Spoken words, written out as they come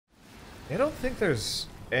I don't think there's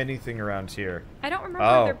anything around here. I don't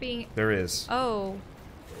remember there being... there is. Oh.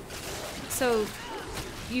 So,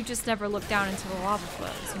 you just never looked down into the lava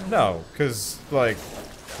flows? No, because, like,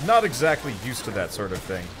 not exactly used to that sort of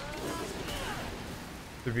thing.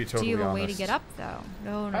 To be totally honest. Do you have a way to get up, though?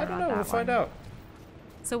 No, I don't know. We'll find out.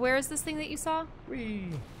 So where is this thing that you saw? Whee!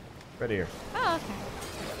 Right here. Oh, okay.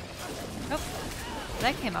 Nope.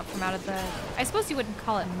 That came up from out of the... I suppose you wouldn't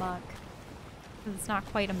call it muck. Because it's not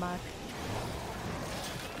quite a muck.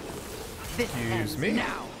 Excuse me.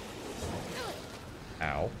 Now.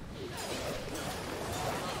 Ow.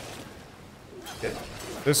 Okay.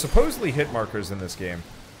 There's supposedly hit markers in this game.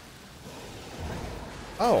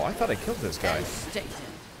 Oh, I thought I killed this guy.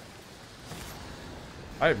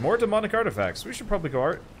 I have more demonic artifacts. We should probably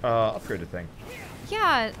go upgrade a thing.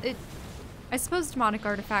 Yeah, I suppose demonic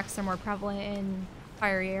artifacts are more prevalent in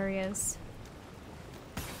fiery areas.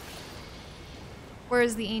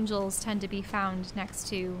 Whereas the angels tend to be found next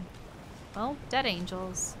to, well, dead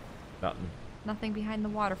angels. Nothing. Nothing behind the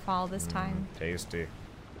waterfall this time. Tasty.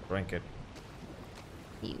 Drink it.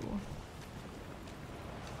 Ew.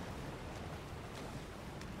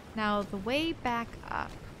 Now, the way back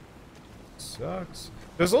up. Sucks.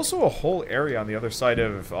 There's also a whole area on the other side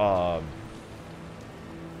of,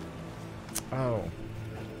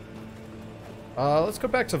 let's go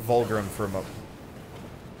back to Vulgrim for a moment.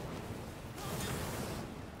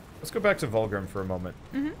 Let's go back to Vulgrim for a moment.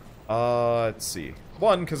 Let's see.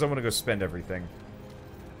 One, because I want to go spend everything.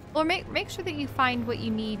 Or make sure that you find what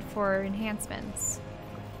you need for enhancements.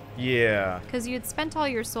 Yeah. Because you had spent all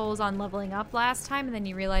your souls on leveling up last time, and then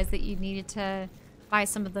you realized that you needed to buy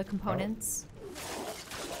some of the components.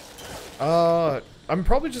 I'm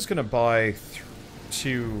probably just gonna buy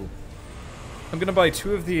two. I'm gonna buy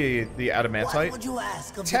two of the adamantite. Would you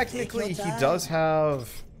ask of Technically, he does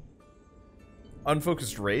have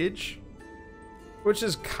unfocused rage, which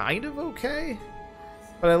is kind of okay.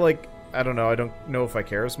 But I don't know. I don't know if I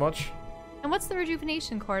care as much. And what's the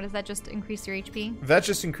rejuvenation core? Does that just increase your HP? That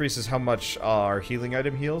just increases how much our healing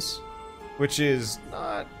item heals, which is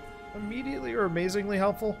not immediately or amazingly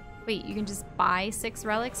helpful. Wait, you can just buy 6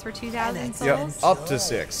 relics for 2,000 souls? Yep, up to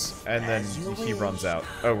 6, and then he runs out.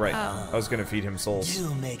 Oh, right. Oh. I was gonna feed him souls.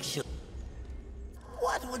 Do make sure.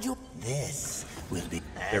 What would you? This will be.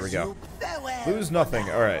 There we go. Lose nothing.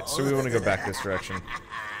 All right, so we want to go back this direction.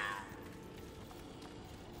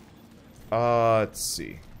 Let's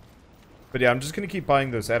see. But yeah, I'm just gonna keep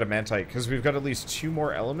buying those adamantite because we've got at least 2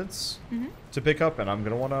 more elements to pick up, and I'm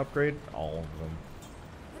gonna want to upgrade all of them.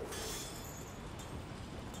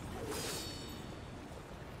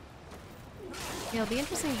 It'll be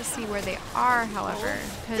interesting to see where they are, however,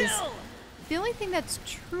 because the only thing that's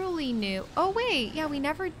truly new... Oh, wait, yeah, we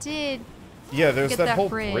never did. Yeah, there's that whole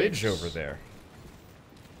bridge over there.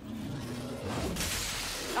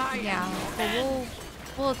 Yeah, but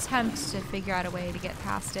we'll attempt to figure out a way to get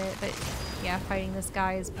past it, but yeah, fighting this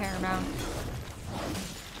guy is paramount.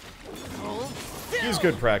 Use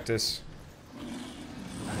good practice.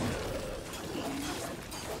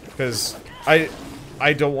 Because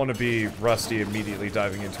I don't want to be rusty immediately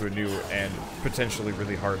diving into a new and potentially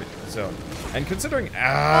really hard zone. And considering...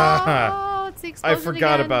 Oh, it's the explosion I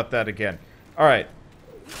forgot again. about that again. Alright.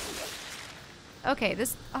 Okay,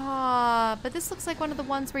 this... but this looks like one of the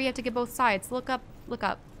ones where you have to get both sides. Look up. Look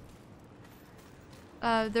up.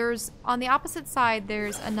 There's... On the opposite side,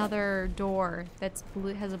 there's another door that's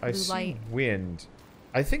blue, has a blue light. I see wind.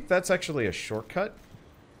 I think that's actually a shortcut.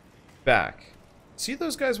 Back. See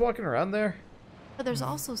those guys walking around there? But there's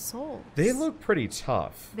also souls. They look pretty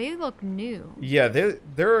tough. They look new. Yeah,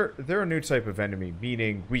 they're a new type of enemy,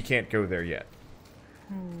 meaning we can't go there yet.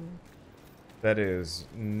 That is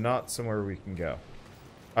not somewhere we can go.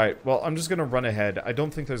 Alright, well, I'm just going to run ahead. I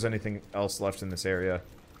don't think there's anything else left in this area.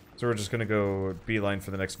 So we're just going to go beeline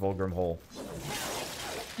for the next Vulgrim hole.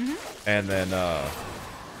 And then,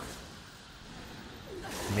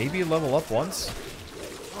 maybe level up once.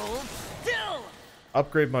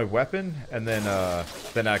 Upgrade my weapon, and then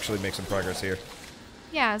actually make some progress here.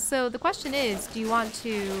 Yeah, so the question is, do you want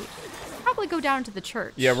to probably go down to the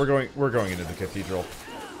church? Yeah, we're going into the cathedral.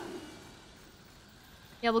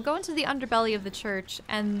 Yeah, we'll go into the underbelly of the church,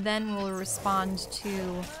 and then we'll respond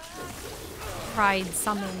to Pride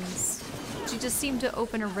summons. She just seemed to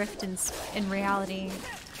open a rift in reality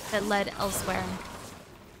that led elsewhere.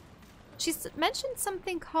 She mentioned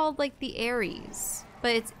something called, like, the Ares,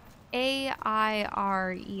 but it's A-I-R-E-S,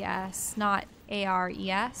 not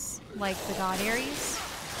A-R-E-S, like the god Ares.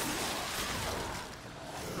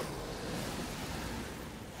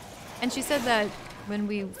 And she said that when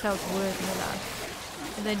we felt worthy enough,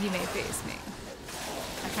 then you may face me.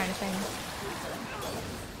 that kind of thing.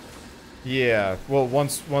 Yeah, well,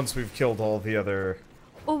 once we've killed all the other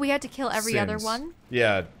Oh, we had to kill every other sins. one?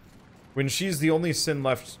 Yeah. When she's the only sin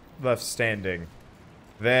left standing,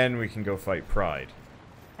 then we can go fight Pride.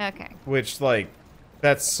 Okay. Which, like,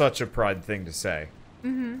 that's such a Pride thing to say.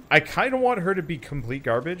 Mm-hmm. I kind of want her to be complete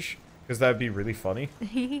garbage, because that would be really funny.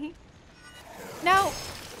 Now,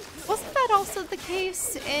 wasn't that also the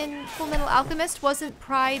case in Fullmetal Alchemist? Wasn't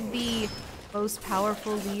Pride the most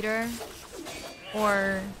powerful leader?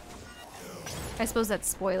 Or... I suppose that's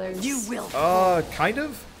spoilers. You will. Kind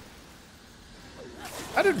of?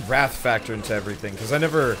 How did Wrath factor into everything? Because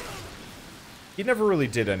he never really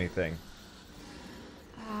did anything.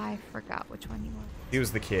 I forgot which one he was. He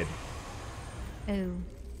was the kid. Oh.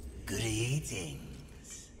 Good eating.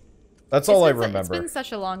 That's all I It's remember. been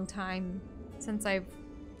such a long time since I've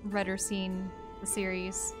read or seen the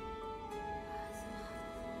series.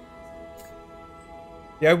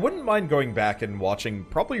 Yeah, I wouldn't mind going back and watching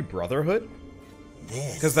probably Brotherhood.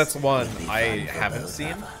 Because that's one I haven't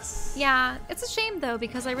seen. Yeah, it's a shame though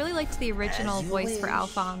because I really liked the original voice for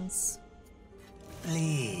Alphonse.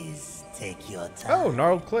 Please take your time. Oh,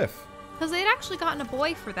 Gnarled Cliff. Because they'd actually gotten a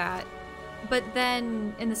boy for that. But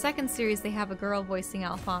then in the second series they have a girl voicing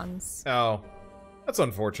Alphonse. Oh, that's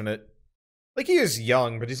unfortunate. Like, he is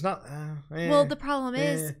young, but he's not... Well, the problem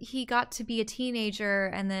is he got to be a teenager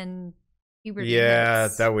and then puberty Yeah,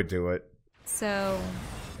 hits. that would do it. So...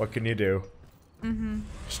 What can you do? Mm-hmm.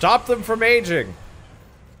 Stop them from aging!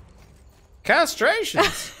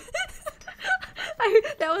 Castrations!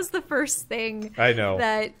 That was the first thing I know.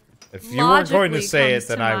 that If you weren't going to logically say it, comes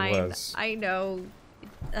then to I mind. was. I know.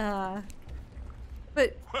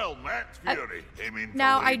 But Well, Matt Fury came in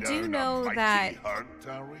now to I lay do down a know mighty that hunt,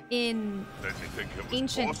 Harry. in Then they think it was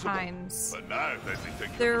ancient possible, times, but now then they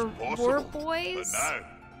think there it was possible, were but boys now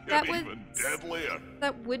that you're would even deadlier.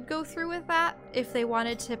 that would go through with that if they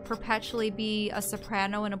wanted to perpetually be a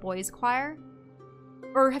soprano in a boys' choir.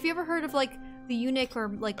 Or have you ever heard of like the eunuch or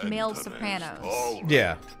like male Interesting. sopranos? All right.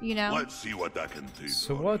 Yeah. You know? Let's see what I can do.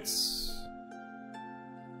 So for what's...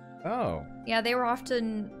 Oh. Yeah, they were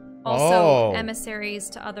often also Oh. emissaries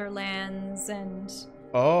to other lands and...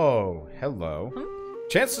 Oh, hello.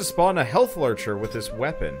 Chance to spawn a health lurcher with this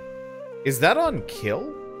weapon. Is that on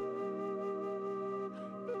kill?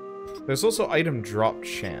 There's also item drop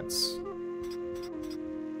chance.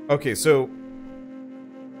 Okay, so...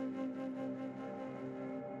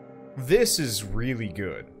 This is really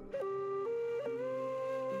good.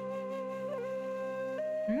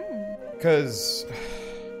 Because...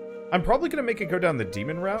 I'm probably going to make it go down the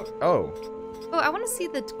demon route. Oh. Oh, I want to see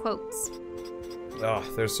the quotes. Ugh,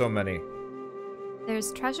 there's so many.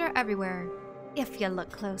 There's treasure everywhere, if you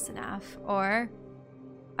look close enough. Or,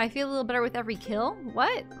 I feel a little better with every kill?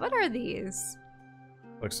 What? What are these?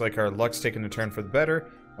 Looks like our luck's taking a turn for the better.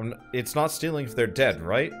 It's not stealing if they're dead,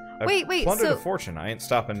 right? Wait, Plundered so- a fortune. I ain't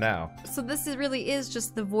stopping now. So this really is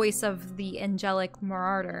just the voice of the angelic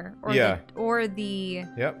marauder. Or Yeah. the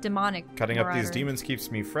Yep. demonic Cutting up these marauder. demons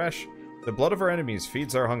keeps me fresh. The blood of our enemies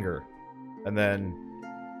feeds our hunger. And then,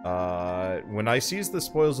 when I seize the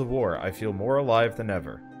spoils of war, I feel more alive than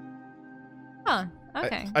ever. Huh,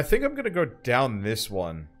 okay. I think I'm gonna go down this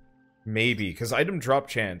one. Maybe, because item drop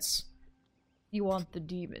chance. You want the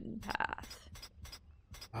demon path.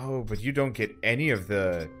 Oh, but you don't get any of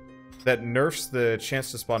the... That nerfs the chance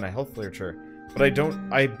to spawn a health lurcher. But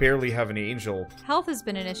I barely have any angel. Health has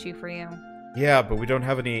been an issue for you. Yeah, but we don't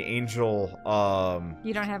have any angel,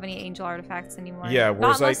 You don't have any angel artifacts anymore. Yeah, Not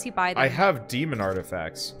whereas unless you buy them. I have demon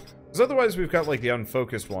artifacts. Because otherwise we've got, like, the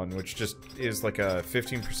unfocused one, which just is, like, a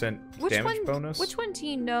 15% damage bonus. Which one do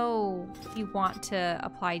you know you want to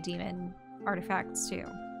apply demon artifacts to?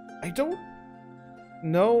 I don't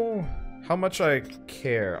know how much I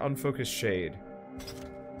care. Unfocused Shade.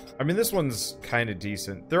 I mean, this one's kind of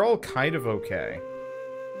decent. They're all kind of okay.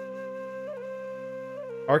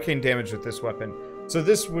 Arcane damage with this weapon. So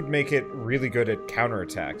this would make it really good at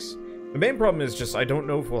counterattacks. The main problem is just I don't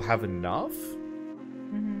know if we'll have enough.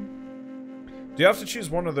 Do you have to choose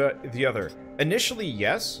one or the other? Initially,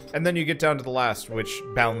 yes, and then you get down to the last, which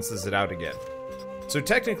balances it out again. So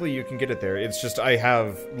technically you can get it there, it's just I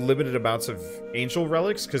have limited amounts of angel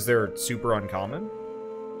relics because they're super uncommon.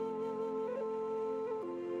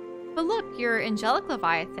 But look, your angelic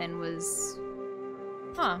leviathan was...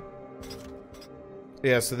 Huh.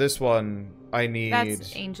 Yeah, so this one, I need...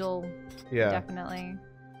 That's angel, yeah. definitely.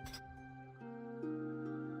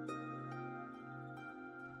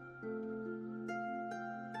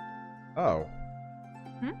 Oh.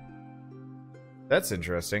 Hmm? That's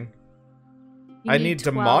interesting. You I need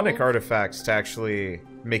demonic 12. artifacts to actually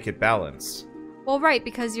make it balanced. Well, right,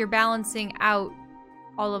 because you're balancing out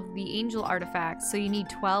all of the angel artifacts, so you need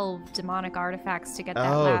 12 demonic artifacts to get that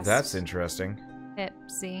last that's interesting. hit,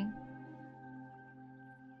 see?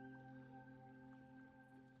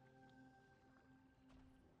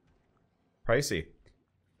 Pricey.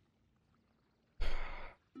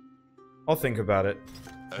 I'll think about it,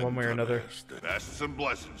 one way or another. Bests and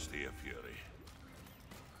blessings to you, Fury.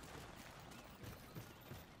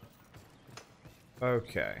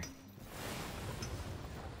 Okay.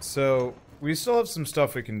 So, we still have some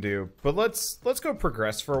stuff we can do, but let's go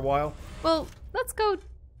progress for a while. Well, let's go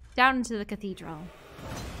down into the cathedral.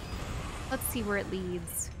 Let's see where it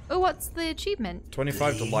leads. Oh, what's the achievement?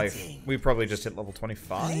 25 to life. We probably just hit level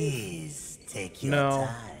 25? Please take your No.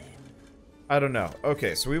 time. I don't know.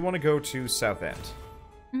 Okay, so we want to go to South End.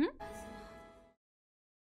 Mm-hmm.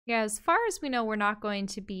 Yeah, as far as we know, we're not going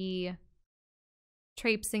to be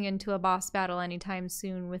traipsing into a boss battle anytime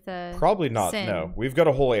soon with a Probably not, sin. no. We've got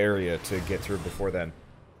a whole area to get through before then.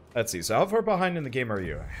 Let's see, so how far behind in the game are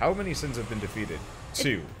you? How many sins have been defeated?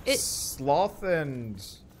 2. Sloth and...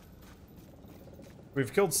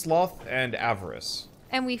 We've killed Sloth and Avarice.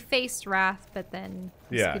 And we faced Wrath, but then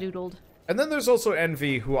Yeah. skedoodled. And then there's also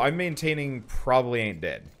Envy, who I'm maintaining probably ain't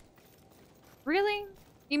dead. Really?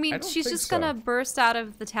 You mean I don't she's think just so. gonna burst out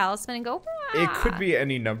of the talisman and go, "Ah!" It could be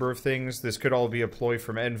any number of things. This could all be a ploy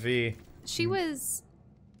from Envy. She was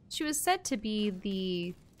said to be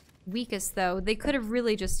the weakest, though. They could have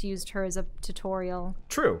really just used her as a tutorial.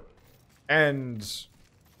 True. And,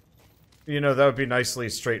 you know, that would be nicely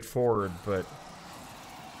straightforward, but...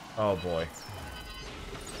 Oh, boy.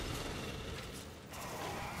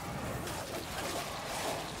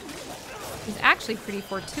 It's actually pretty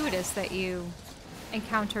fortuitous that you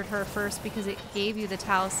encountered her first because it gave you the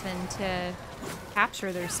talisman to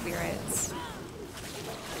capture their spirits.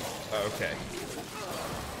 Okay.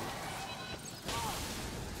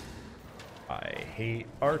 I hate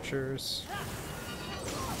archers.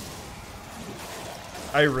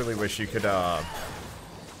 I really wish you could,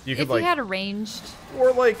 you could, If like... you had a ranged...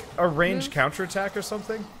 Or, like, a ranged counterattack or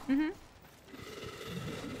something? Mm-hmm.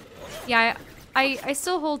 Yeah, I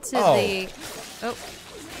still hold to Oh. the... Oh.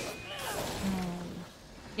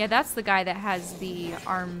 Yeah, that's the guy that has the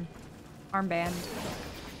armband.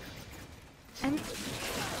 And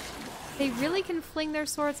they really can fling their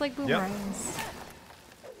swords like boomerangs.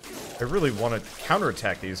 I really want to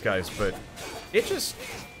counterattack these guys, but it just...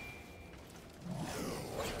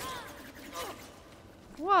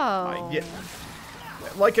 Whoa. Yeah.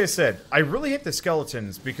 Like I said, I really hate the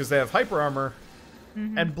skeletons because they have hyper armor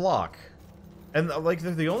and block. And, like,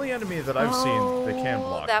 they're the only enemy that I've seen that can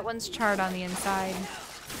block. That one's charred on the inside.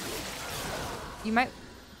 You might...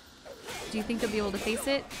 Do you think you'll be able to face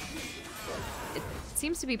it? It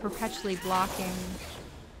seems to be perpetually blocking.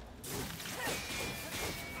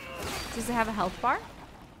 Does it have a health bar?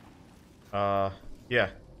 Yeah.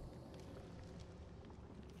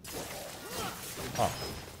 Oh.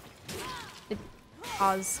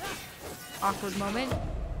 Pause. Awkward moment.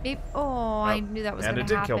 Maybe, I knew that was and going it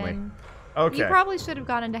to did happen. kill me. Okay. You probably should have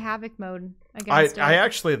gone into Havoc mode against it. I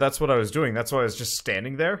actually, that's what I was doing. That's why I was just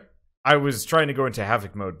standing there. I was trying to go into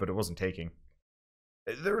Havoc mode, but it wasn't taking.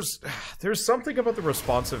 There's something about the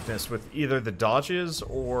responsiveness with either the dodges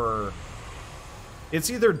or... It's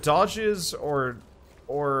either dodges or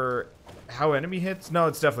how enemy hits. No,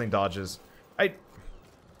 it's definitely dodges.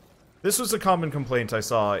 This was a common complaint I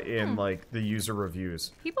saw in, like, the user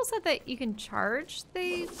reviews. People said that you can charge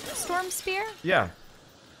the Storm Spear? Yeah.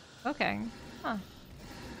 Okay. Huh.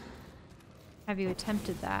 Have you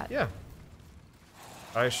attempted that? Yeah.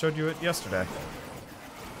 I showed you it yesterday.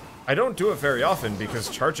 I don't do it very often because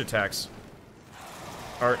charge attacks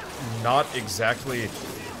are not exactly...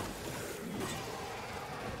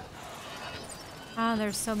 Oh,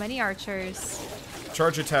 there's so many archers.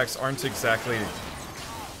 Charge attacks aren't exactly...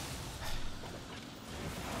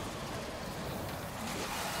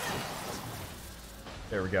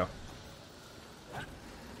 There we go.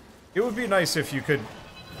 It would be nice if you could...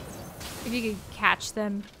 If you could catch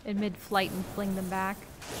them in mid-flight and fling them back.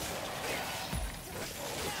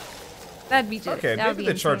 That'd be just... Okay, that would maybe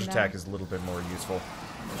be the charge insane, attack though. is a little bit more useful.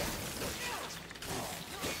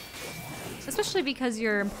 Especially because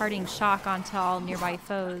you're imparting shock onto all nearby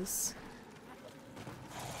foes.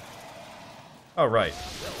 Oh, right.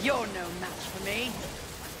 You're no match for me.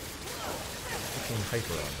 Fucking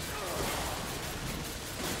hyper armor.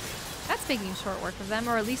 That's making short work of them,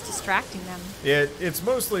 or at least distracting them. Yeah, it's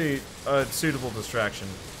mostly a suitable distraction.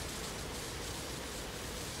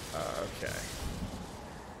 Okay.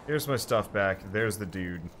 Here's my stuff back. There's the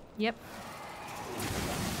dude. Yep.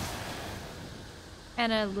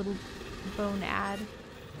 And a little bone ad.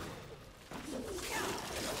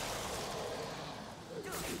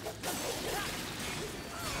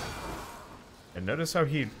 And notice how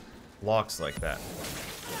he locks like that.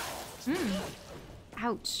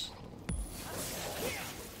 Ouch.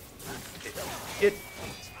 It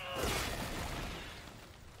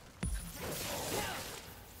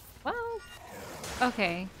Well,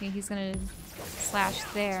 okay. He's gonna slash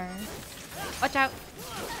there. Watch out.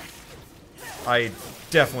 I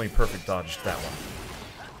definitely perfect dodged that one.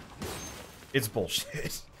 It's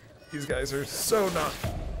bullshit. These guys are so not.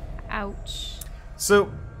 Ouch.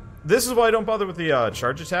 So, this is why I don't bother with the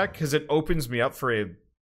charge attack, because it opens me up for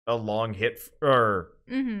a long hit,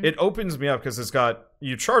 it opens me up because it's got,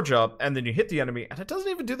 you charge up, and then you hit the enemy, and it doesn't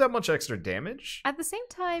even do that much extra damage. At the same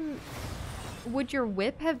time, would your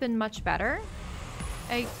whip have been much better?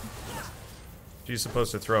 She's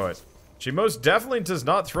supposed to throw it. She most definitely does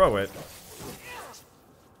not throw it.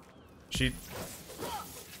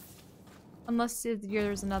 Unless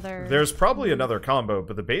there's another... There's probably another combo,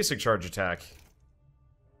 but the basic charge attack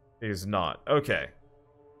is not. Okay.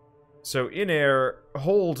 So in air,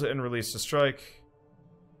 hold and release to strike.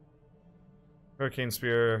 Hurricane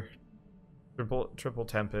Spear. Triple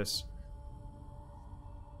Tempest.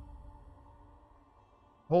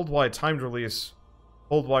 Hold Y, timed release.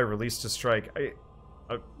 Hold Y, release to strike.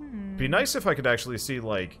 Be nice if I could actually see,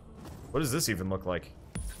 like, what does this even look like?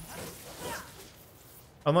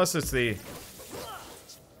 Unless it's the...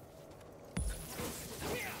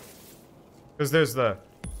 Because there's the...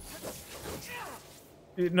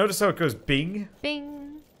 Notice how it goes bing?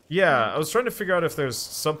 Bing. Yeah, I was trying to figure out if there's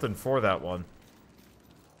something for that one.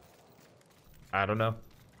 I don't know.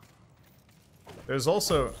 There's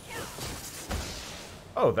also...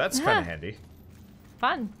 Oh, that's kind of handy.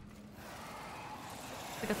 Fun.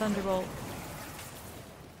 Like a thunderbolt.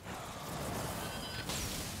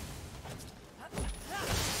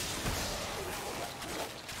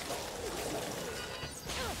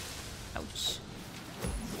 Ouch.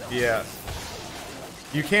 Yeah.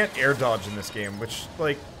 You can't air dodge in this game, which,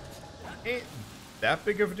 like, ain't that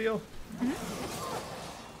big of a deal.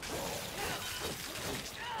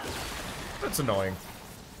 That's annoying.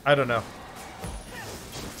 I don't know.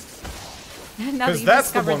 Now that Because you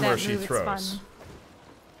that's the discovered one where that she move, it's throws. fun.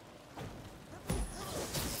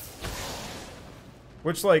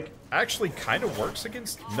 Which, like, actually kind of works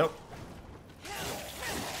against... Nope.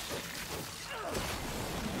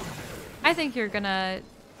 I think you're gonna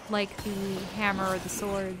like the hammer or the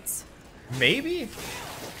swords. Maybe?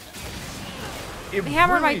 The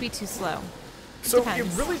hammer might be too slow. So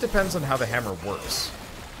depends. it really depends on how the hammer works.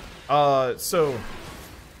 So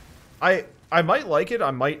I might like it,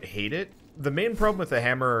 I might hate it. The main problem with the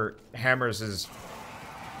hammers is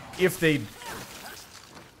if they...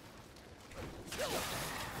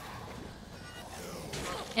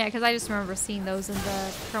 Yeah, because I just remember seeing those in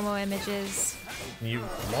the promo images. You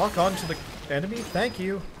lock onto the enemy? Thank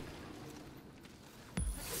you.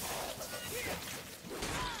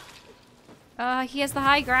 He has the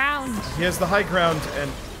high ground. He has the high ground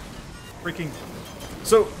and freaking...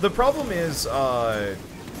 So, the problem is, I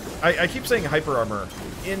keep saying hyper armor.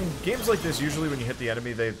 In games like this, usually when you hit the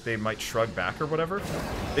enemy, they might shrug back or whatever.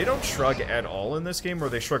 They don't shrug at all in this game, or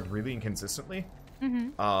they shrug really inconsistently.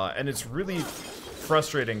 And it's really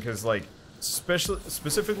frustrating, because, like,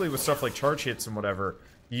 specifically with stuff like charge hits and whatever,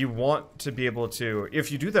 you want to be able to...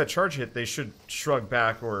 If you do that charge hit, they should shrug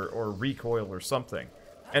back or recoil or something.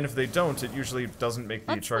 And if they don't, it usually doesn't make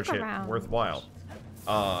the charge hit worthwhile.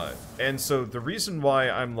 And so the reason why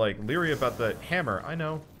I'm, like, leery about the hammer... I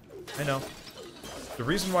know. The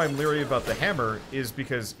reason why I'm leery about the hammer is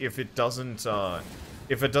because if it doesn't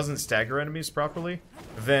stagger enemies properly,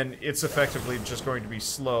 then it's effectively just going to be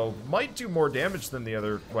slow, might do more damage than the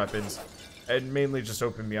other weapons, and mainly just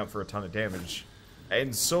open me up for a ton of damage.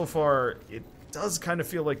 And so far, it does kind of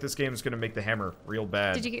feel like this game is going to make the hammer real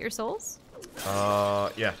bad. Did you get your souls?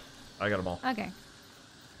 Yeah. I got them all. Okay.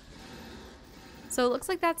 So it looks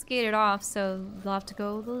like that's gated off, so they'll have to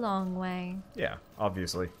go the long way. Yeah,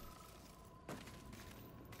 obviously.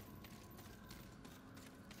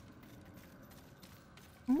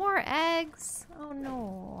 More eggs? Oh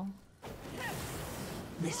no.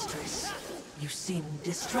 Mistress, you seem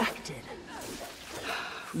distracted.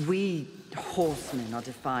 We horsemen are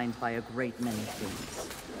defined by a great many things.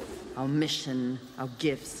 Our mission, our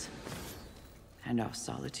gifts, and our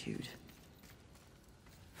solitude.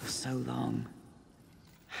 For so long,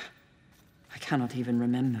 I cannot even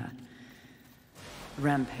remember.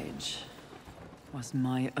 Rampage was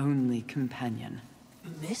my only companion.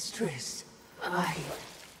 Mistress,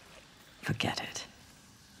 Forget it.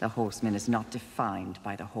 The horseman is not defined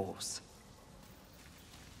by the horse.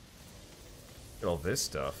 Look at all this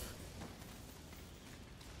stuff.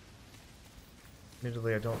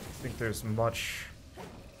 Admittedly, I don't think there's much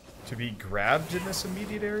to be grabbed in this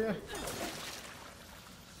immediate area.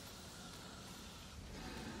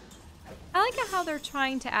 I like how they're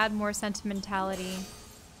trying to add more sentimentality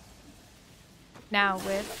now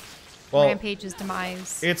with Rampage's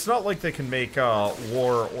demise. It's not like they can make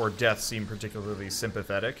war or death seem particularly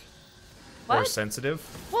sympathetic or sensitive.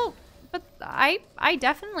 Well, but I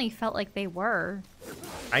definitely felt like they were.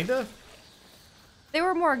 Kinda? They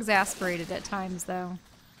were more exasperated at times, though.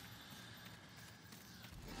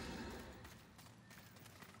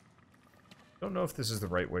 Don't know if this is the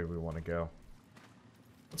right way we want to go.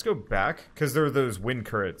 Let's go back, because there are those wind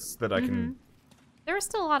currents that I can... There was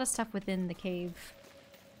still a lot of stuff within the cave.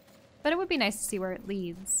 But it would be nice to see where it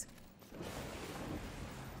leads.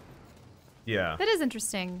 Yeah. That is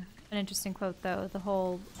interesting. An interesting quote, though. The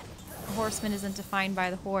whole horseman isn't defined by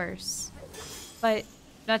the horse. But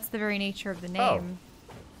that's the very nature of the name.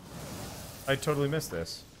 Oh. I totally missed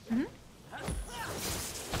this.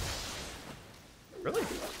 Really?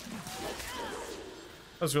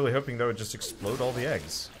 I was really hoping that would just explode all the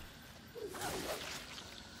eggs.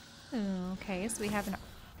 Okay, so we have an...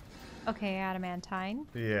 Okay, adamantine.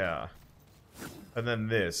 Yeah. And then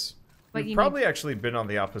this. But We've probably actually been on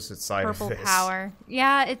the opposite side of purple this. power.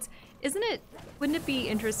 Yeah, it's... Isn't it... Wouldn't it be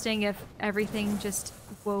interesting if everything just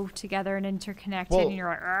wove together and interconnected and you're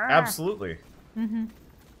like... Argh! Absolutely.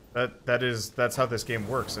 That's how this game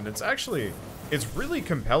works, and it's really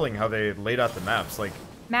compelling how they laid out the maps. Like,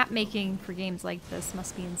 map making for games like this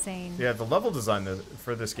must be insane. yeah, the level design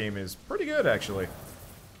for this game is pretty good, actually.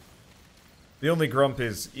 The only grump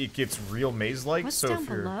is it gets real maze-like. What's so down if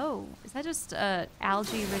you're... below? Is that just a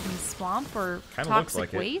algae-ridden swamp or Kinda looks toxic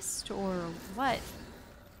like it. waste or what?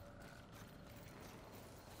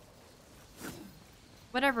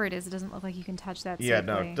 Whatever it is, it doesn't look like you can touch that Yeah,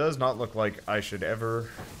 safely. no, it does not look like I should ever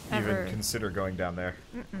Ever. even consider going down there.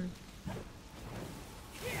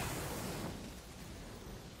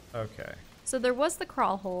 Okay. So there was the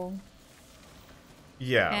crawl hole,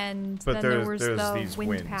 Yeah, and but then there was there's the these wind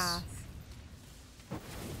winds. path.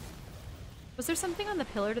 Was there something on the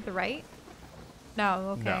pillar to the right?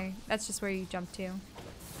 No, okay. No. That's just where you jump to.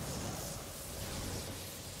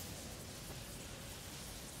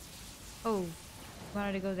 Oh, you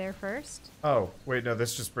wanted to go there first? Oh, wait, no,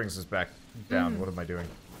 this just brings us back down. What am I doing?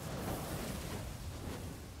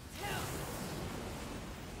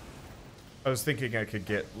 I was thinking I could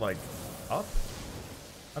get, like, up?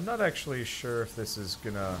 I'm not actually sure if this is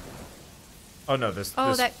gonna... Oh, no, this...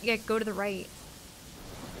 Oh, this... yeah, go to the right.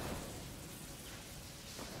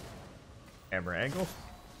 Camera angle?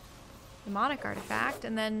 Demonic artifact,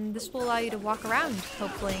 and then this will allow you to walk around,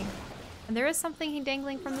 hopefully. And there is something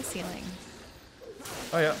dangling from the ceiling.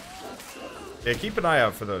 Oh, yeah. Yeah, keep an eye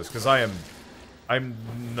out for those, because I'm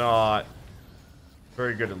not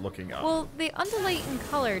very good at looking up. Well, they undulate in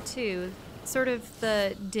color, too. Sort of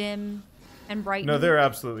the dim and bright. No, they're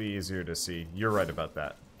absolutely easier to see. You're right about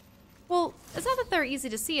that. Well, it's not that they're easy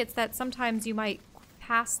to see, it's that sometimes you might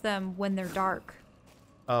pass them when they're dark.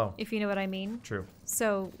 Oh. If you know what I mean. True.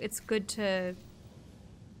 So it's good to,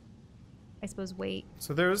 I suppose, wait.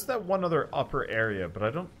 So there is that one other upper area, but I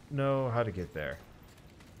don't know how to get there.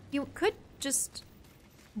 You could just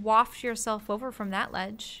waft yourself over from that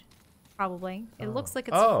ledge, probably. It looks like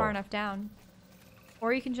it's far enough down.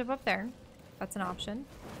 Or you can jump up there. That's an option.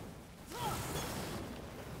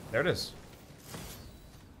 There it is.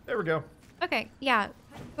 There we go. Okay, yeah.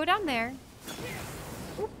 Go down there.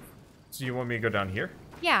 So you want me to go down here?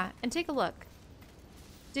 Yeah, and take a look.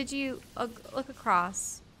 Did you look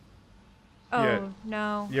across? Oh, Yeah.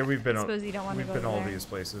 no. Yeah, we've been I on. suppose you don't want to We've go been all there. these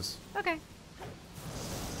places. Okay.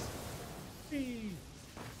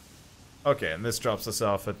 Okay, and this drops us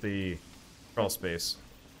off at the crawl space.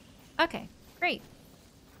 Okay, great.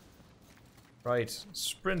 Right,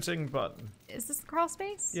 sprinting button. Is this the crawl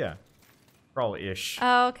space? Yeah, crawl-ish.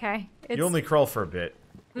 Oh, okay. It's, You only crawl for a bit.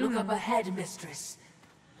 Look up ahead, mistress.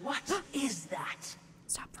 What is that?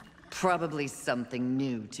 Stop. Probably something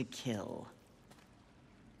new to kill.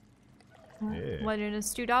 Yeah. What an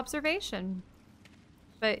astute observation.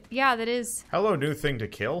 But yeah, that is. Hello, new thing to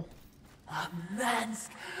kill. Man's.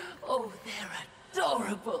 Oh, they're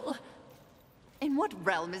adorable. In what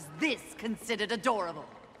realm is this considered adorable?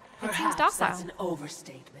 It seems Perhaps docile. that's an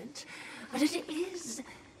overstatement, but it is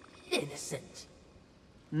innocent.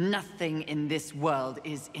 Nothing in this world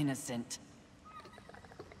is innocent.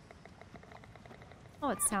 Oh,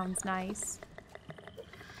 it sounds nice.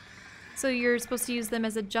 So you're supposed to use them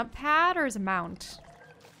as a jump pad or as a mount?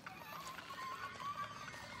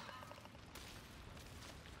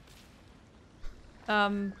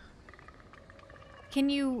 Can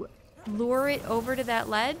you lure it over to that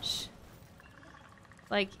ledge?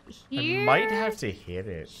 Like here? I might have to hit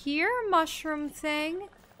it. Here, mushroom thing.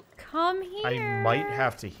 Come here. I might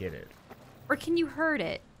have to hit it. Or can you hurt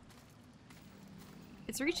it?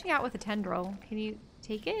 It's reaching out with a tendril. Can you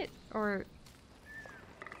take it? Or...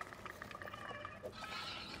 I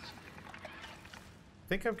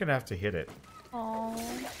think I'm gonna have to hit it. Oh.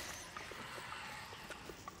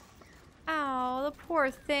 Ow, the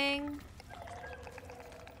poor thing.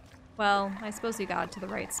 Well, I suppose you got to the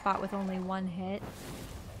right spot with only one hit.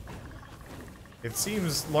 It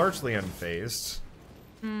seems largely unfazed.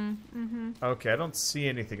 Mm-hmm. Okay, I don't see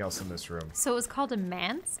anything else in this room. So it was called a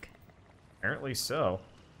Mansk? Apparently so.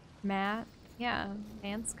 Yeah,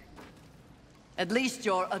 Mansk. At least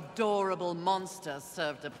your adorable monster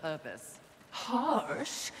served a purpose.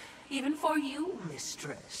 Harsh, even for you,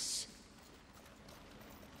 mistress.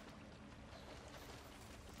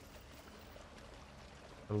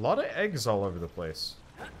 A lot of eggs all over the place.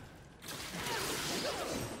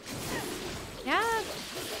 Yeah,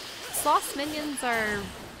 Sloth's minions are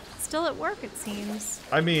still at work, it seems.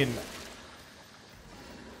 I mean...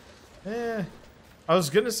 I was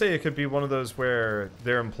gonna say it could be one of those where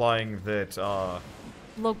they're implying that,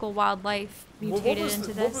 Local wildlife mutated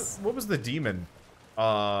into this. What was the demon?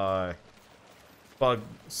 Bug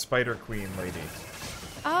spider queen lady.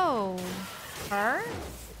 Oh, her?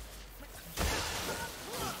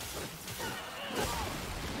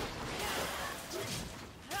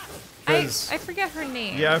 I forget her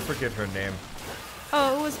name. Yeah, I forget her name.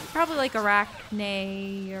 Oh, it was probably like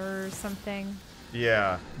Arachne or something.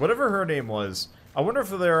 Yeah, whatever her name was. I wonder if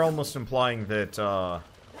they're almost implying that,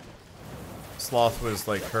 Sloth was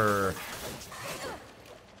like her...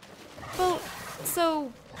 Well,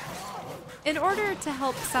 so, in order to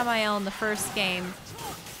help Samael in the first game,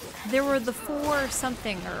 there were the four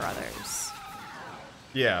something or others.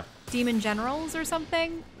 Yeah. Demon generals or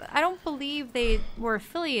something? I don't believe they were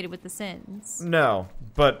affiliated with the Sins. No,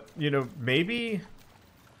 but, you know, maybe...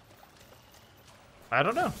 I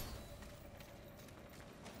don't know.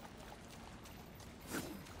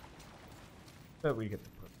 Bet we get the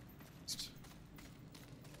put.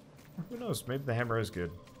 Who knows? Maybe the hammer is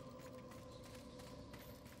good.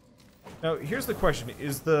 Now, here's the question: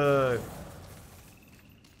 is the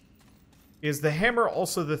hammer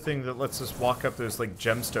also the thing that lets us walk up those like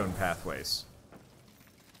gemstone pathways?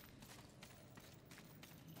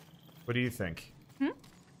 What do you think? What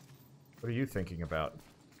are you thinking about?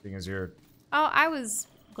 Seeing as you're... Oh, I was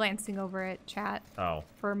glancing over at chat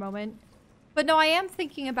for a moment. But no, I am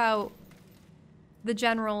thinking about the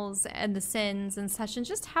generals and the Sins and such, and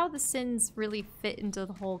just how the Sins really fit into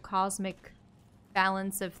the whole cosmic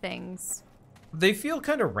balance of things. They feel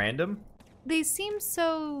kind of random. They seem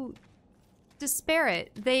so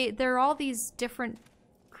disparate. They're all these different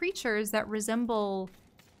creatures that resemble...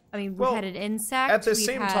 I mean, we had an insect. At the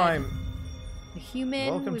same time... A human.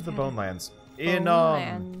 Welcome to the Bonelands. In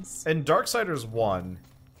Darksiders 1,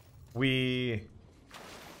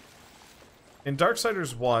 In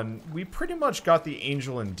Darksiders 1, we pretty much got the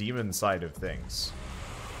angel and demon side of things.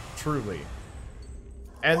 Truly.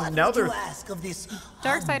 And what now they're... ask of this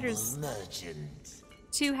Darksiders merchant?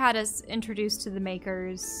 2 had us introduced to the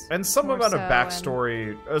Makers. And some more amount of so,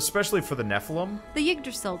 backstory, especially for the Nephilim. The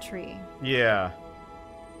Yggdrasil tree. Yeah.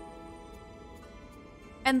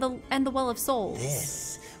 And the Well of Souls.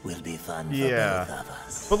 This will be fun for Yeah. both of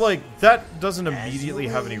us. But, like, that doesn't immediately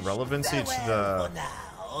have any relevancy to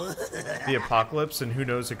the apocalypse, and who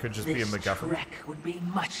knows, it could just be a This MacGuffin. trek would be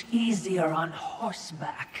much easier on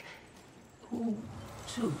horseback. Ooh,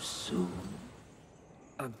 too soon.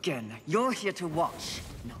 Again, you're here to watch,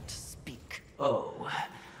 not to speak. Oh,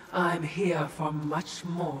 I'm here for much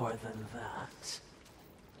more than that.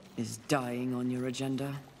 Is dying on your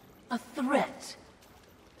agenda? A threat.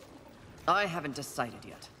 I haven't decided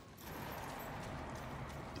yet.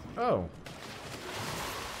 Oh.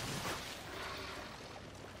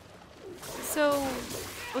 So,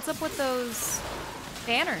 what's up with those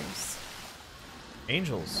banners?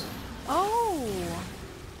 Angels. Oh.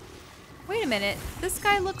 Wait a minute. This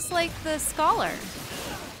guy looks like the Scholar.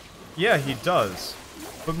 Yeah, he does.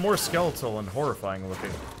 But more skeletal and horrifying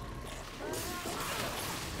looking.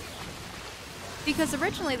 Because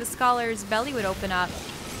originally the Scholar's belly would open up.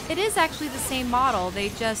 It is actually the same model. They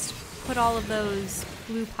just put all of those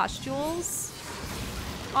blue pustules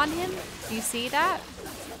on him. Do you see that?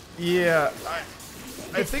 Yeah,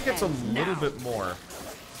 I think it's a little bit more.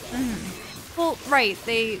 Well, right.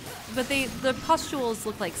 The pustules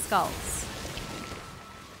look like skulls.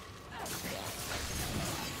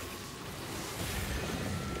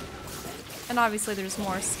 And obviously there's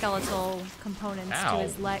more skeletal components to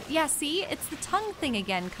his leg. Yeah, see? It's the tongue thing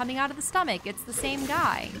again, coming out of the stomach. It's the same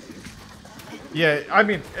guy. Yeah, I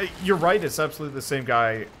mean, you're right, it's absolutely the same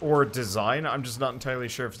guy or design. I'm just not entirely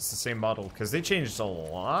sure if it's the same model, because they changed a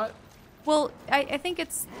lot. Well, I think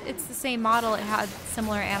it's the same model. It had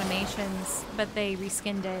similar animations, but they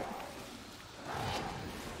reskinned it.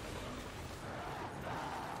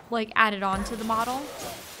 Like, added on to the model.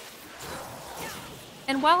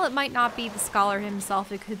 And while it might not be the scholar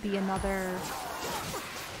himself, it could be another...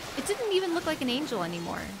 It didn't even look like an angel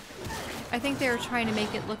anymore. I think they were trying to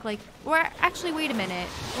make it look like... Or actually, wait a minute.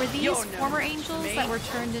 Were these former angels that were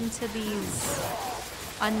turned into these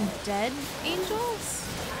undead angels?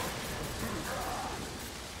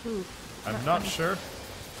 Ooh, I'm not sure.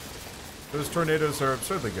 Those tornadoes are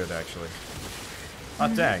absurdly good, actually.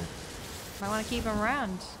 Hot dang. I want to keep them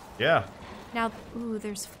around. Yeah. Now, ooh,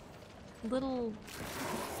 there's little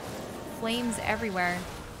flames everywhere.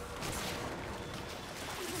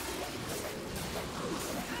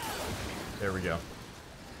 There we go.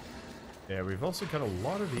 Yeah, we've also got a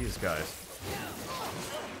lot of these guys.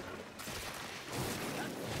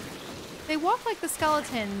 They walk like the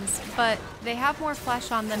skeletons, but they have more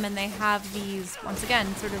flesh on them, and they have these, once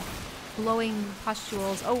again, sort of glowing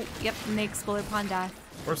pustules. Oh, yep, and they explode upon death.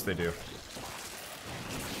 Of course they do.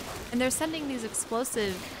 And they're sending these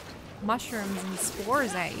explosive mushrooms and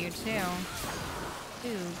spores at you, too.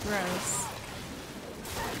 Ew, gross.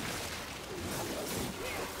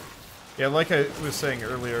 Yeah, like I was saying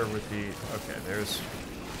earlier with the... Okay, there's...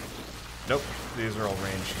 Nope, these are all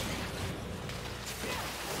ranged.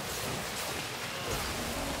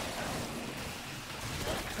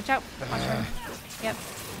 Watch out, mushroom. Yep.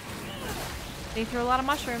 They threw a lot of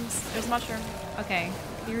mushrooms. There's a mushroom. Okay,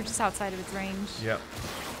 you're just outside of its range. Yep.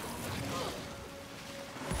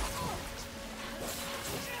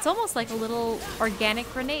 It's almost like a little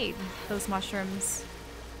organic grenade, those mushrooms.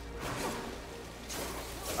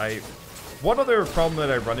 One other problem that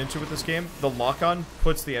I run into with this game, the lock-on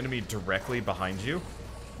puts the enemy directly behind you.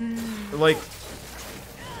 Like,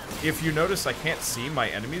 if you notice, I can't see my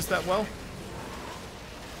enemies that well.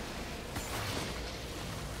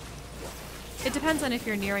 It depends on if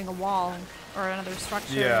you're nearing a wall or another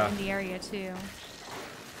structure in the area, too.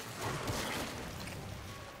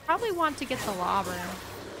 Probably want to get the lobber.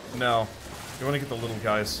 No, you want to get the little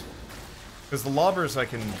guys. Because the lobbers I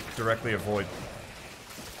can directly avoid.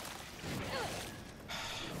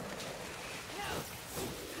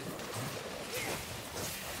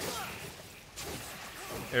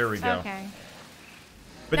 There we go. Okay.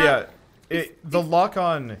 But now, yeah, the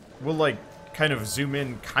lock-on will, like, kind of zoom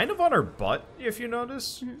in kind of on her butt, if you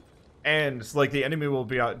notice. Mm-hmm. And, like, the enemy will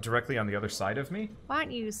be out directly on the other side of me. Why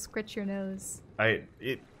don't you scritch your nose?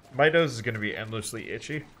 My nose is going to be endlessly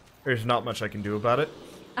itchy. There's not much I can do about it.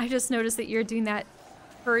 I just noticed that you're doing that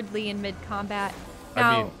hurriedly in mid-combat. Now,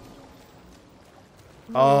 I mean...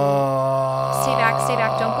 Stay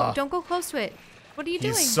back. Don't go close to it. What are you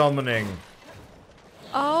doing? He's summoning.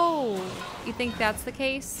 Oh, you think that's the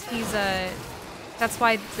case? That's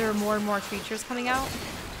why there are more and more creatures coming out?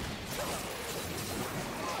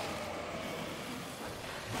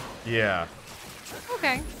 Yeah.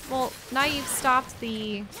 Okay. Well, now you've stopped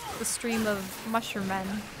the stream of mushroom men.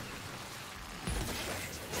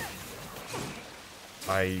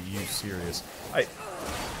 Are you serious? I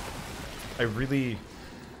really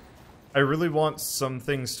want some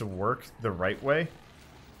things to work the right way.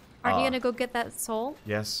 Aren't you gonna go get that soul?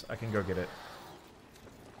 Yes, I can go get it.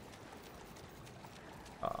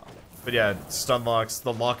 But yeah, stun locks,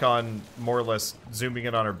 the lock-on more or less zooming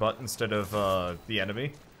in on her butt instead of the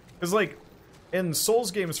enemy. Because, like, in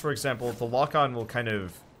Souls games, for example, the lock-on will kind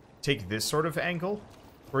of take this sort of angle,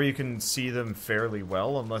 where you can see them fairly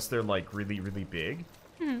well, unless they're, like, really, really big.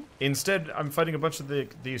 Instead, I'm fighting a bunch of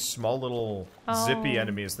these small little zippy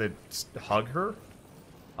enemies that hug her.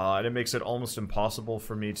 And it makes it almost impossible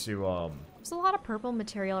for me to, There's a lot of purple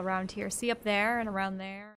material around here. See up there and around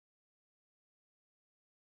there.